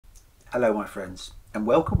Hello my friends, and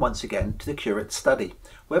welcome once again to the Curate Study,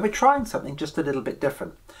 where we're trying something just a little bit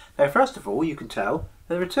different. Now first of all, you can tell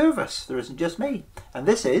there are two of us, there isn't just me, and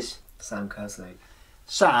this is Sam Kerslake.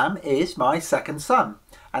 Sam is my second son,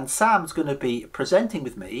 and Sam's going to be presenting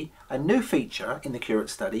with me a new feature in the Curate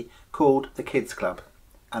Study called the Kids Club,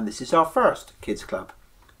 and this is our first Kids Club.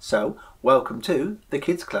 So welcome to the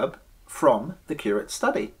Kids Club from the Curate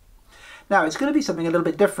Study. Now it's going to be something a little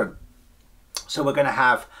bit different. So we're going to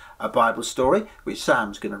have a Bible story, which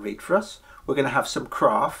Sam's going to read for us. We're going to have some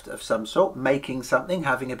craft of some sort, making something,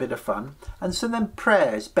 having a bit of fun, and some then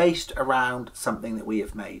prayers based around something that we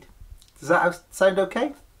have made. Does that sound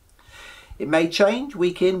okay? It may change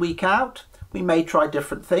week in, week out. We may try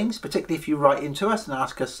different things, particularly if you write into us and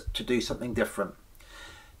ask us to do something different.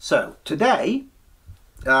 So today,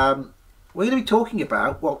 we're going to be talking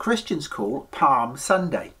about what Christians call Palm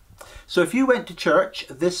Sunday. So if you went to church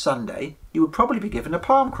this Sunday, you would probably be given a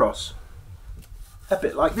palm cross, a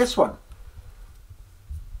bit like this one.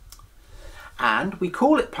 And we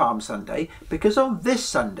call it Palm Sunday because on this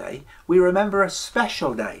Sunday we remember a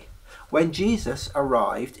special day when Jesus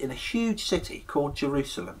arrived in a huge city called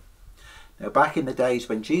Jerusalem. Now back in the days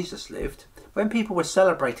when Jesus lived, when people were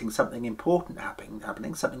celebrating something important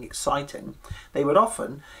happening, something exciting, they would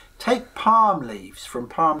often take palm leaves from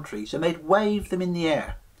palm trees and they'd wave them in the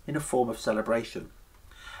air in a form of celebration.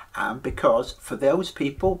 And because for those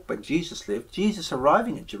people, when Jesus lived, Jesus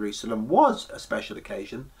arriving at Jerusalem was a special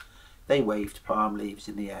occasion, they waved palm leaves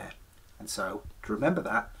in the air. And so, to remember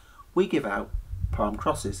that, we give out palm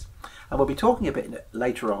crosses. And we'll be talking a bit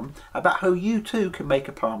later on about how you too can make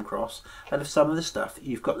a palm cross out of some of the stuff that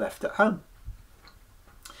you've got left at home.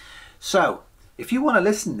 So, if you want to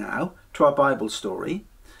listen now to our Bible story,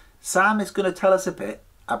 Sam is going to tell us a bit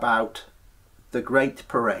about the Great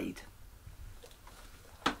Parade.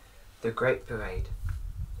 The Great Parade.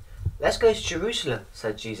 "Let's go to Jerusalem,"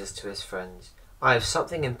 said Jesus to his friends. "I have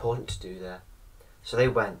something important to do there." So they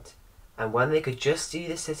went, and when they could just see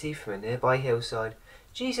the city from a nearby hillside,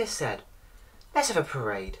 Jesus said, "Let's have a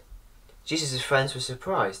parade." Jesus' friends were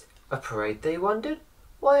surprised. A parade, they wondered?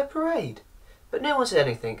 Why a parade? But no one said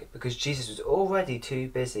anything because Jesus was already too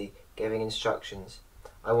busy giving instructions.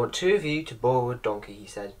 "I want two of you to borrow a donkey," he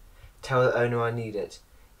said. "Tell the owner I need it.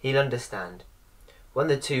 He'll understand." When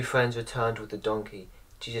the two friends returned with the donkey,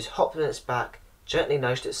 Jesus hopped on its back, gently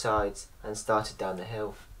nudged its sides, and started down the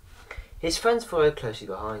hill. His friends followed closely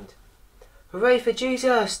behind. "Hooray for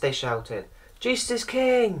Jesus!" they shouted. "Jesus is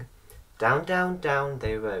king!" Down, down, down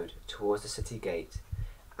they rode towards the city gate,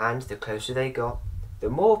 and the closer they got, the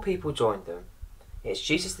more people joined them. "It's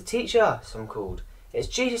Jesus the teacher," some called. "It's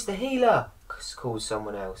Jesus the healer," called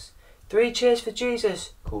someone else. "Three cheers for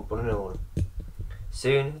Jesus," called one and all.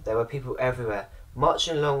 Soon there were people everywhere,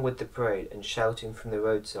 marching along with the parade and shouting from the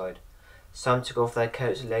roadside. Some took off their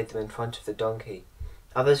coats and laid them in front of the donkey.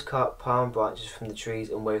 Others cut palm branches from the trees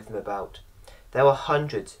and waved them about. There were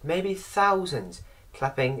hundreds, maybe thousands,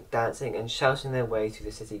 clapping, dancing and shouting their way through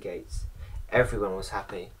the city gates. Everyone was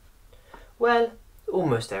happy. Well,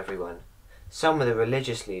 almost everyone. Some of the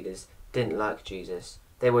religious leaders didn't like Jesus.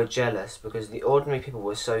 They were jealous because the ordinary people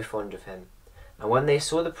were so fond of him. And when they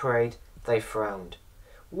saw the parade, they frowned.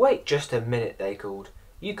 "Wait just a minute," they called.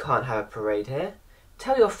 "You can't have a parade here.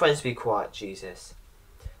 Tell your friends to be quiet, Jesus."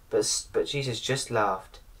 But Jesus just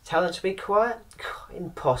laughed. Tell them to be quiet?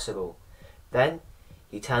 Impossible. Then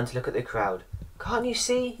he turned to look at the crowd. "Can't you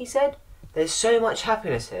see?" he said. "There's so much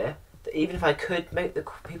happiness here that even if I could make the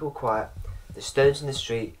people quiet, the stones in the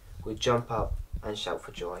street would jump up and shout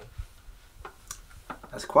for joy."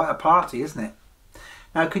 That's quite a party, isn't it?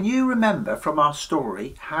 Now, can you remember from our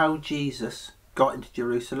story how Jesus got into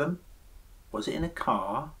Jerusalem? Was it in a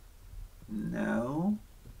car? No.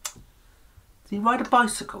 Did he ride a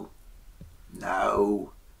bicycle?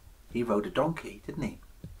 No. He rode a donkey, didn't he?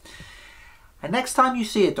 And next time you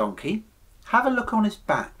see a donkey, have a look on his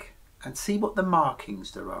back and see what the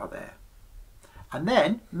markings there are there. And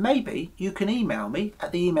then maybe you can email me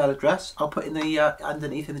at the email address I'll put in the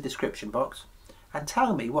underneath in the description box and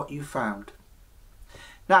tell me what you found.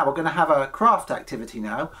 Now we're going to have a craft activity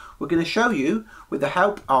now. We're going to show you, with the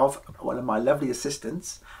help of one of my lovely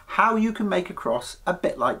assistants, how you can make a cross a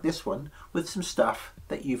bit like this one with some stuff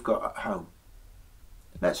that you've got at home.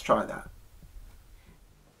 Let's try that.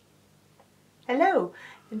 Hello,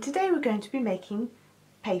 and today we're going to be making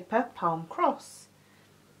paper palm cross.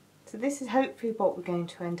 So this is hopefully what we're going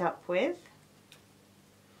to end up with.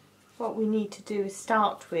 What we need to do is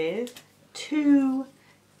start with 2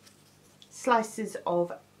 slices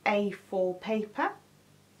of A4 paper,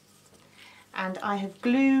 and I have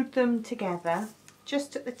glued them together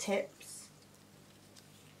just at the tips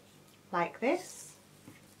like this.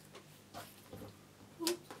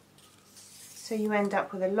 So you end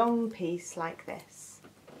up with a long piece like this.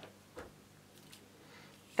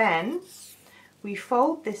 Then we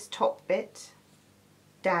fold this top bit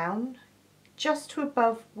down just to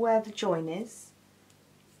above where the join is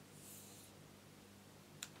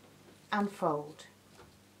and fold.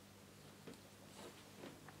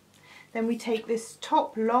 Then we take this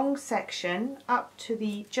top long section up to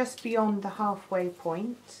the just beyond the halfway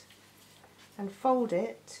point and fold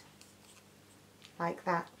it like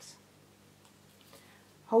that.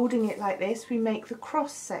 Holding it like this, we make the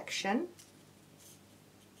cross section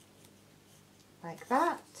like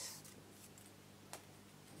that.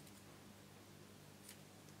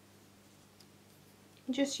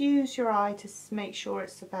 And just use your eye to make sure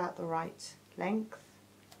it's about the right length.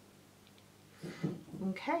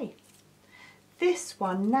 Okay. This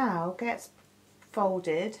one now gets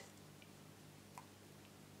folded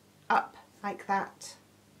up like that,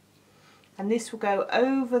 and this will go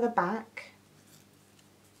over the back.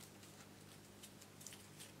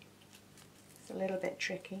 It's a little bit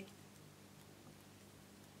tricky.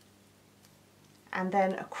 And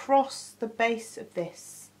then across the base of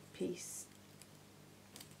this piece.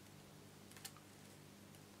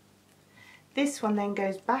 This one then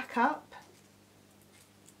goes back up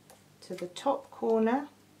to the top corner,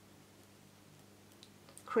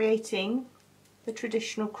 creating the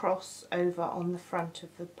traditional cross over on the front of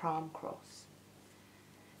the palm cross.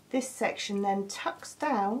 This section then tucks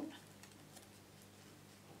down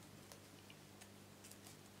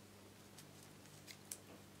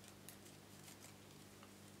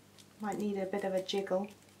might need a bit of a jiggle.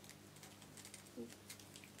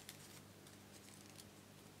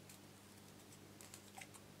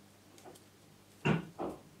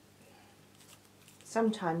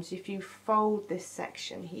 Sometimes if you fold this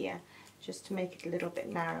section here just to make it a little bit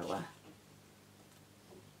narrower,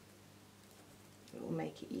 it will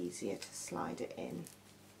make it easier to slide it in.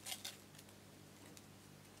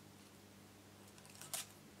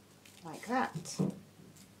 Like that.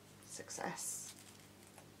 Success.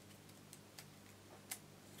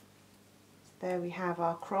 There we have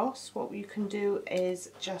our cross. What you can do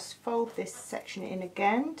is just fold this section in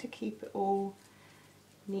again to keep it all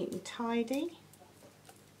neat and tidy.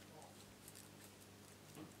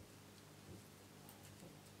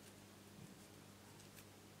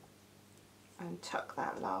 And tuck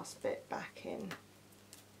that last bit back in.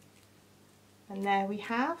 And there we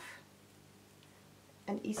have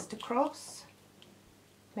an Easter cross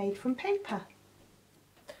made from paper.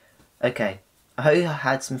 Okay, I hope you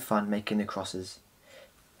had some fun making the crosses.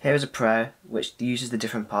 Here is a prayer which uses the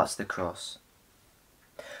different parts of the cross.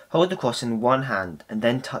 Hold the cross in one hand and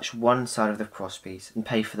then touch one side of the cross piece and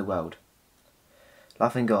pray for the world.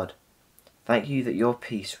 Loving God, thank you that your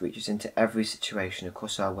peace reaches into every situation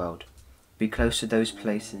across our world. Be close to those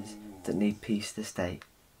places that need peace this day.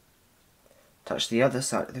 Touch the other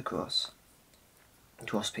side of the cross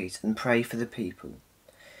piece and pray for the people.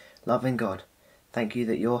 Loving God, thank you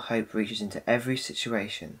that your hope reaches into every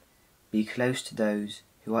situation. Be close to those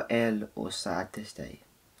who are ill or sad this day.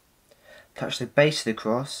 Touch the base of the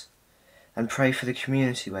cross and pray for the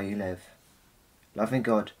community where you live. Loving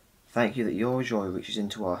God, thank you that your joy reaches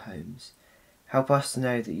into our homes. Help us to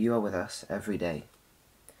know that you are with us every day.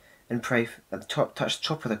 And pray touch the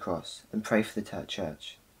top of the cross and pray for the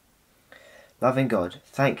church. Loving God,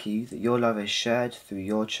 thank you that your love is shared through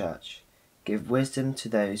your church. Give wisdom to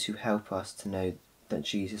those who help us to know that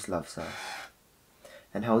Jesus loves us.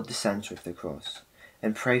 And hold the centre of the cross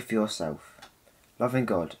and pray for yourself. Loving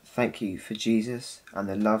God, thank you for Jesus and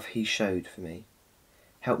the love he showed for me.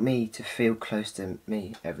 Help me to feel close to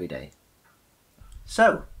me every day.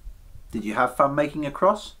 So, did you have fun making a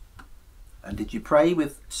cross? And did you pray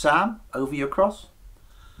with Sam over your cross?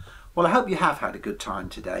 Well, I hope you have had a good time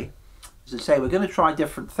today. As I say, we're going to try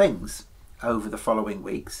different things over the following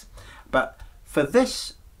weeks. But for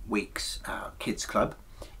this week's Kids Club,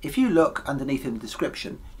 if you look underneath in the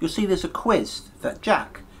description, you'll see there's a quiz that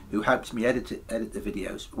Jack, who helps me edit the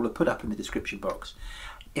videos, will have put up in the description box.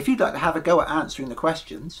 If you'd like to have a go at answering the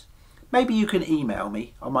questions, maybe you can email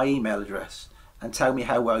me on my email address and tell me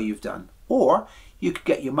how well you've done. Or you could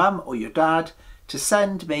get your mum or your dad to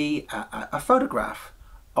send me a photograph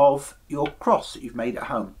of your cross that you've made at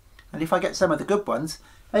home. And if I get some of the good ones,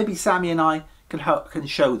 maybe Sammy and I can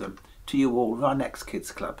show them to you all in our next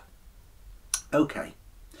Kids Club. Okay,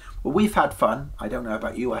 well, we've had fun. I don't know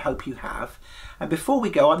about you, I hope you have. And before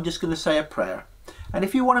we go, I'm just going to say a prayer. And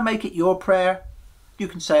if you want to make it your prayer, you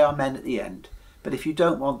can say amen at the end. But if you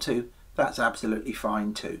don't want to, that's absolutely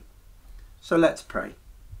fine too. So let's pray.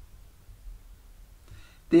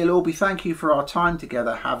 Dear Lord, we thank you for our time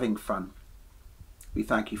together having fun. We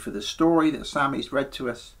thank you for the story that Sammy's read to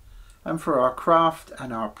us and for our craft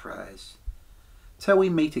and our prayers. Till we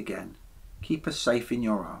meet again, keep us safe in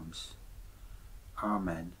your arms.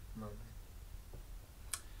 Amen.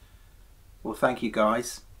 Well, thank you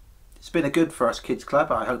guys. It's been a good first Kids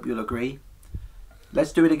Club, I hope you'll agree.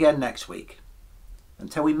 Let's do it again next week.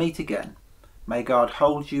 Until we meet again, may God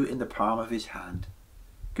hold you in the palm of his hand.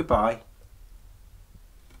 Goodbye.